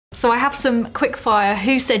So I have some quick-fire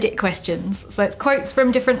who said it questions. So it's quotes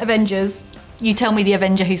from different Avengers. You tell me the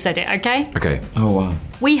Avenger who said it, okay? Okay. Oh, wow.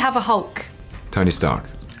 We have a Hulk. Tony Stark.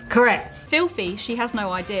 Correct. Filthy, she has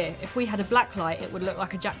no idea. If we had a black light, it would look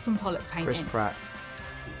like a Jackson Pollock painting. Chris Pratt.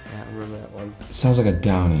 Yeah, I remember that one. Sounds like a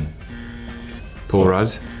Downey. Paul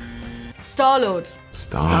Rudd. Star-Lord.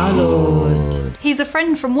 Star-Lord. He's a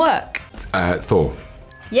friend from work. Thor.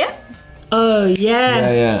 Yeah? Oh,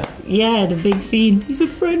 yeah. Yeah. Yeah, the big scene. He's a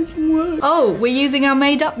friend from work. Oh, we're using our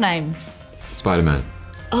made-up names. Spider-Man.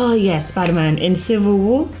 Oh, yeah, Spider-Man in Civil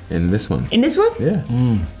War. In this one. In this one? Yeah.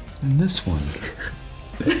 In this one.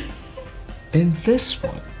 In this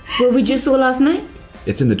one. What we just saw last night?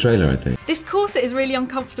 It's in the trailer, I think. This corset is really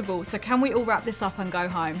uncomfortable, so can we all wrap this up and go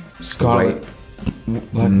home? Scarlet.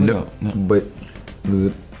 Black Widow. No. But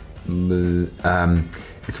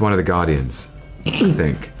it's one of the Guardians, I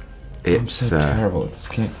think. I'm It's so terrible at this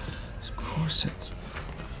game. It's corsets.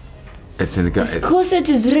 it's in the This corset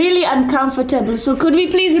is really uncomfortable, so could we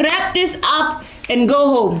please wrap this up and go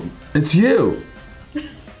home? It's you.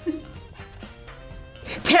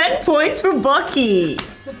 10 points for Bucky.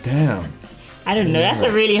 Damn. I don't know, that's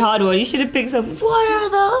a really hard one. You should have picked some. What are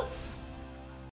the